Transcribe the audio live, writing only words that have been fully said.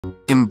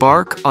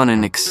Embark on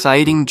an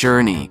exciting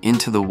journey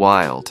into the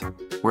wild,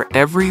 where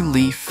every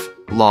leaf,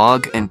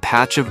 log, and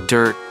patch of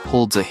dirt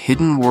holds a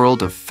hidden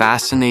world of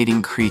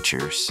fascinating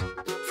creatures.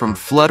 From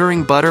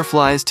fluttering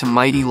butterflies to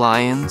mighty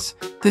lions,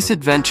 this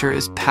adventure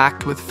is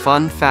packed with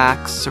fun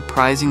facts,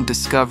 surprising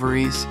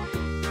discoveries,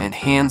 and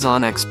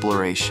hands-on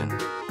exploration.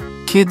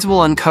 Kids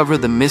will uncover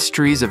the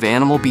mysteries of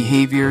animal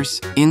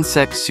behaviors,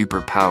 insect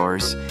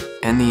superpowers,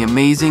 and the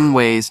amazing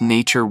ways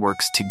nature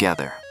works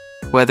together.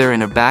 Whether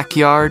in a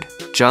backyard,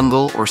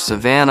 jungle, or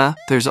savanna,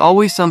 there's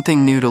always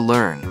something new to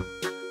learn.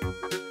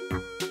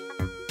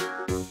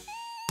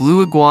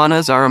 Blue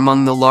iguanas are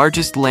among the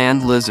largest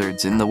land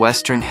lizards in the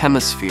Western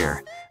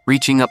Hemisphere,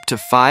 reaching up to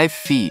 5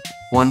 feet,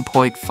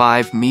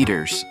 1.5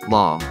 meters,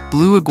 long.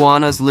 Blue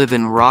iguanas live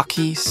in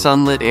rocky,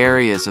 sunlit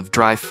areas of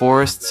dry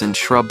forests and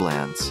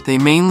shrublands. They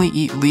mainly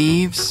eat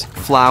leaves,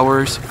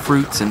 flowers,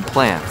 fruits, and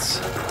plants,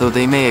 though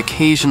they may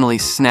occasionally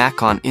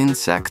snack on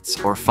insects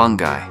or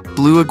fungi.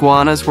 Blue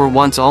iguanas were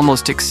once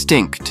almost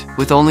extinct,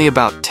 with only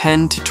about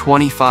 10 to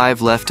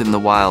 25 left in the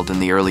wild in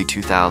the early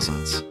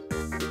 2000s.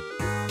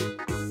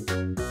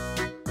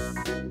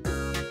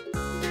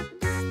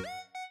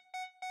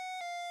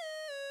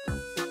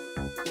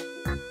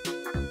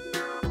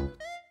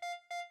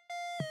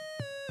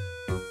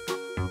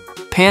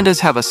 Pandas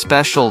have a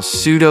special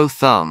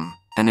pseudo-thumb,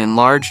 an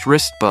enlarged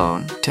wrist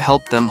bone, to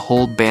help them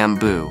hold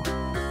bamboo.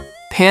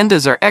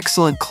 Pandas are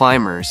excellent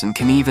climbers and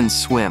can even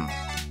swim.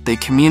 They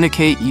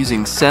communicate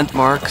using scent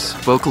marks,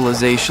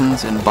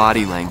 vocalizations, and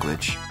body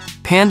language.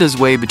 Pandas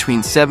weigh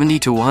between 70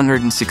 to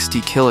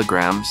 160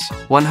 kilograms,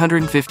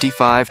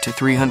 155 to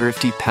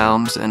 350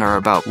 pounds, and are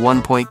about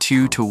 1.2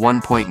 to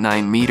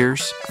 1.9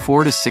 meters,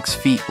 4 to 6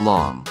 feet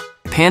long.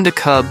 Panda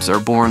cubs are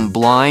born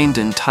blind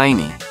and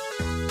tiny.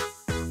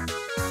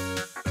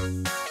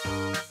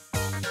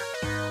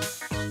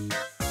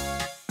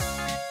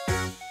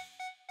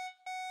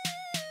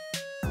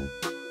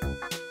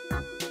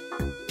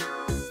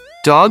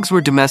 Dogs were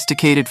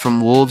domesticated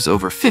from wolves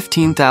over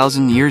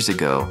 15,000 years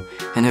ago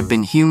and have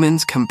been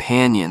humans'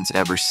 companions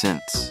ever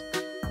since.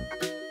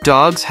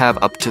 Dogs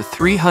have up to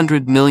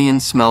 300 million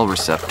smell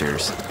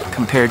receptors,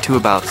 compared to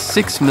about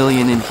 6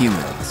 million in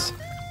humans.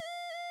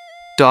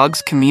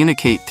 Dogs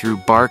communicate through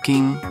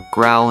barking,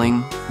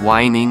 growling,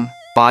 whining,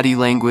 body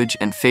language,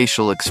 and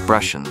facial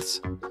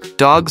expressions.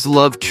 Dogs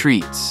love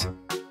treats.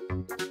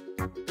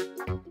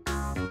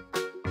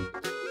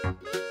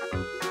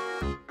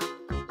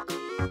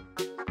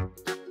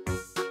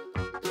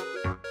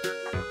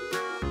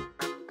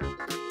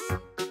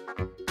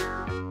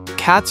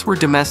 Cats were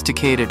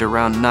domesticated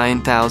around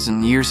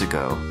 9,000 years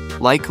ago,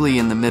 likely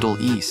in the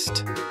Middle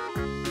East.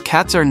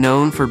 Cats are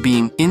known for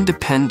being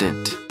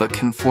independent but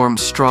can form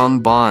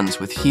strong bonds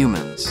with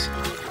humans.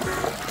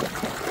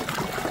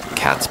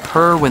 Cats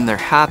purr when they're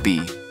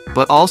happy,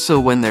 but also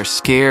when they're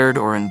scared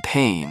or in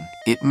pain.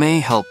 It may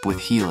help with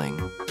healing.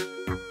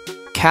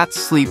 Cats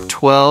sleep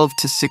 12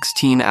 to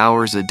 16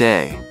 hours a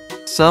day,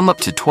 some up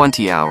to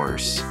 20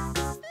 hours.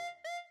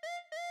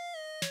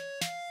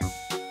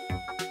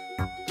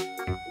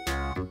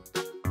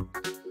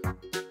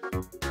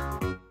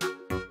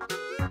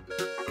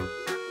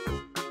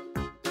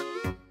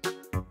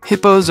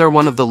 Hippos are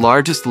one of the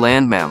largest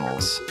land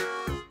mammals.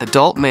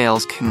 Adult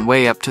males can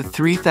weigh up to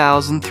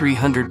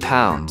 3,300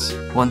 pounds,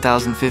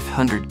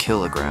 1,500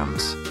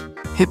 kilograms.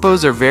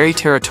 Hippos are very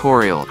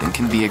territorial and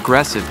can be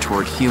aggressive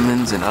toward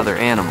humans and other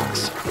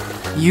animals.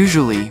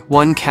 Usually,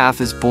 one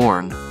calf is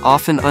born,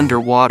 often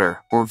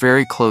underwater or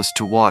very close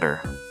to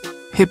water.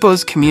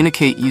 Hippos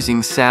communicate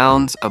using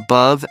sounds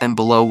above and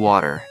below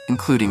water,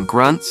 including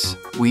grunts,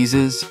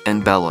 wheezes,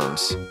 and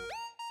bellows.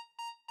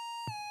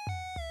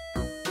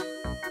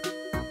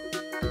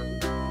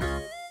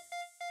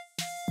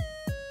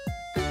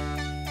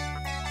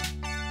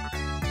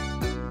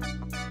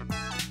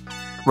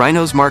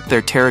 Rhinos mark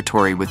their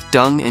territory with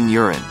dung and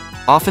urine,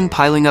 often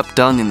piling up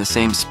dung in the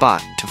same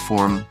spot to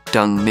form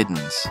dung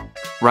middens.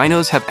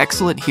 Rhinos have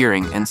excellent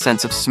hearing and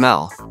sense of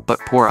smell, but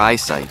poor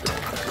eyesight.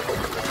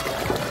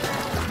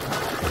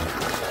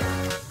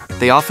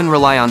 They often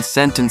rely on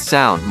scent and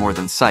sound more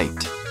than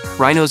sight.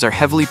 Rhinos are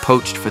heavily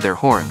poached for their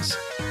horns,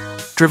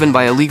 driven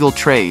by illegal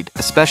trade,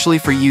 especially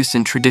for use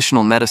in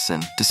traditional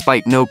medicine,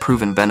 despite no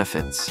proven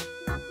benefits.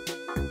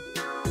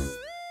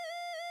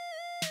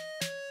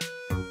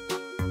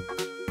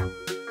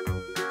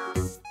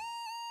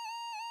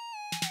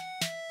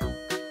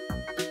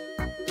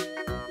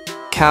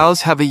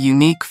 Cows have a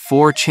unique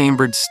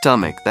 4-chambered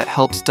stomach that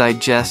helps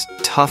digest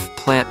tough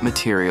plant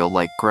material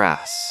like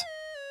grass.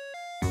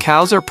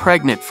 Cows are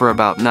pregnant for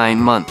about 9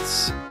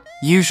 months.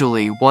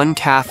 Usually, one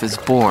calf is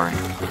born,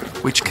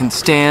 which can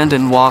stand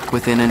and walk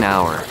within an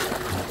hour.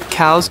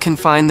 Cows can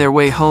find their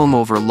way home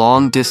over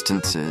long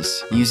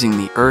distances using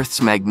the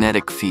Earth's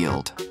magnetic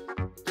field.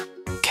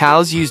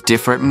 Cows use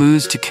different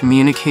moos to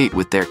communicate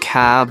with their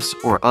calves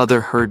or other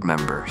herd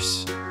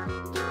members.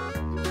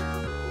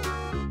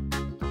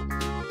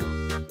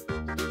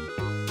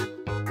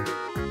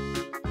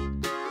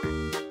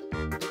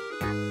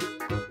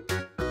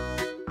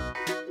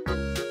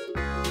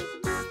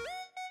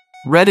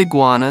 Red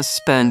iguanas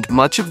spend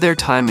much of their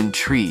time in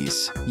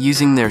trees,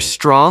 using their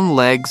strong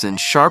legs and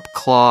sharp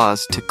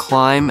claws to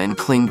climb and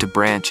cling to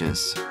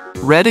branches.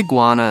 Red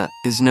iguana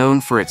is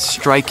known for its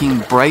striking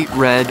bright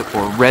red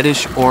or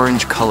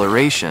reddish-orange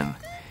coloration,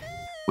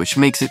 which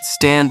makes it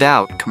stand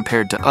out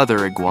compared to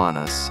other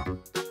iguanas.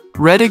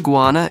 Red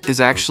iguana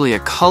is actually a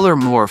color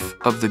morph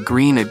of the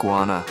green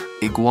iguana,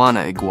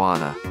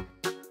 iguana.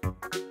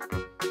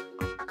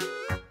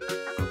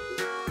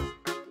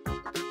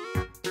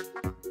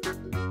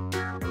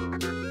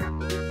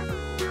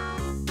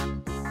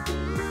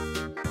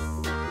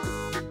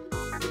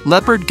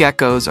 Leopard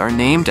geckos are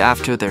named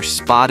after their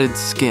spotted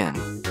skin,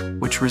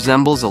 which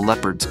resembles a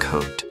leopard's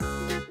coat.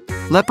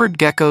 Leopard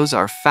geckos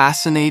are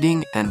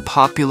fascinating and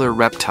popular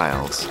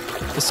reptiles,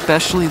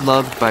 especially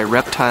loved by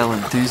reptile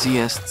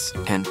enthusiasts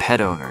and pet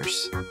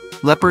owners.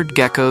 Leopard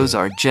geckos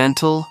are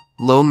gentle,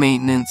 low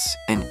maintenance,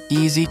 and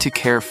easy to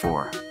care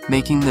for,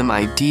 making them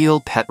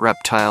ideal pet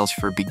reptiles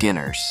for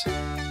beginners.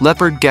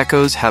 Leopard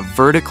geckos have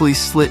vertically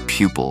slit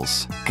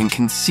pupils and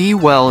can see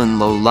well in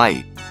low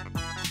light.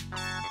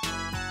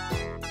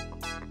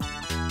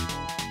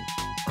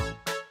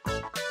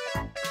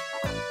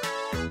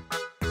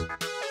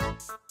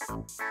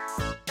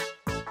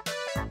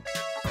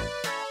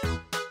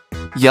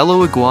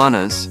 Yellow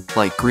iguanas,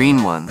 like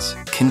green ones,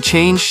 can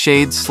change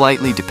shades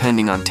slightly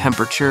depending on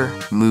temperature,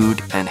 mood,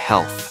 and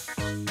health.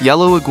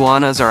 Yellow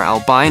iguanas are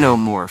albino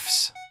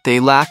morphs. They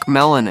lack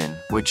melanin,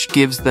 which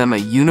gives them a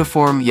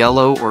uniform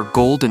yellow or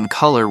golden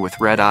color with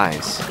red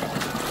eyes.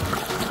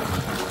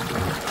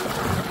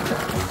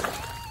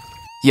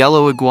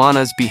 Yellow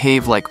iguanas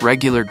behave like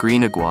regular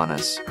green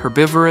iguanas,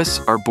 herbivorous,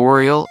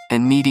 arboreal,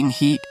 and needing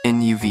heat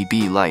and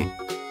UVB light.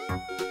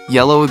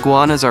 Yellow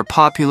iguanas are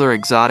popular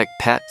exotic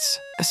pets,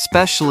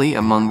 especially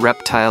among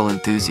reptile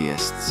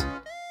enthusiasts.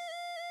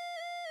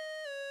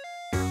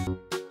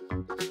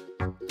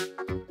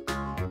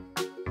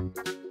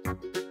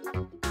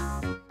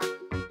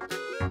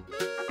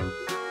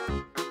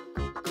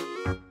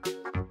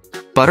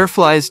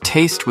 Butterflies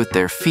taste with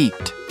their feet.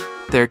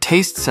 Their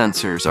taste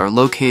sensors are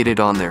located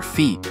on their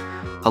feet,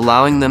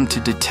 allowing them to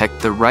detect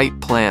the right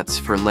plants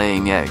for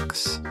laying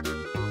eggs.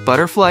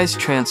 Butterflies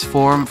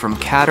transform from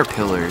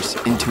caterpillars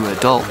into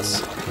adults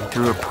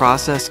through a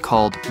process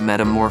called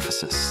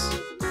metamorphosis.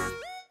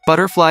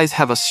 Butterflies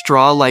have a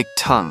straw-like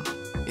tongue.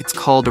 It's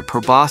called a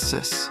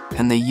proboscis,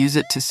 and they use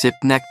it to sip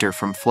nectar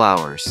from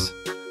flowers.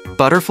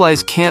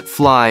 Butterflies can't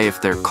fly if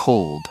they're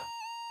cold.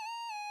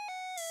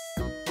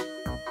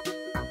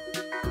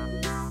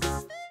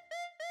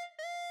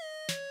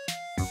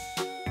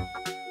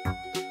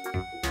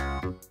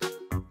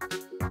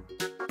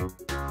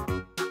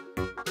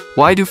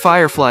 Why do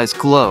fireflies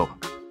glow?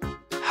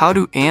 How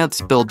do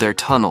ants build their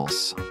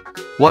tunnels?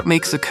 What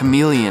makes a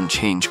chameleon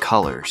change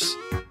colors?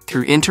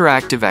 Through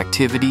interactive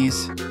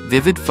activities,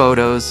 vivid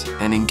photos,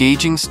 and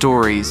engaging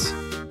stories,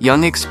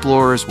 young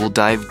explorers will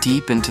dive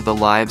deep into the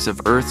lives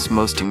of Earth's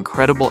most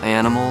incredible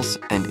animals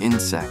and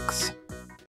insects.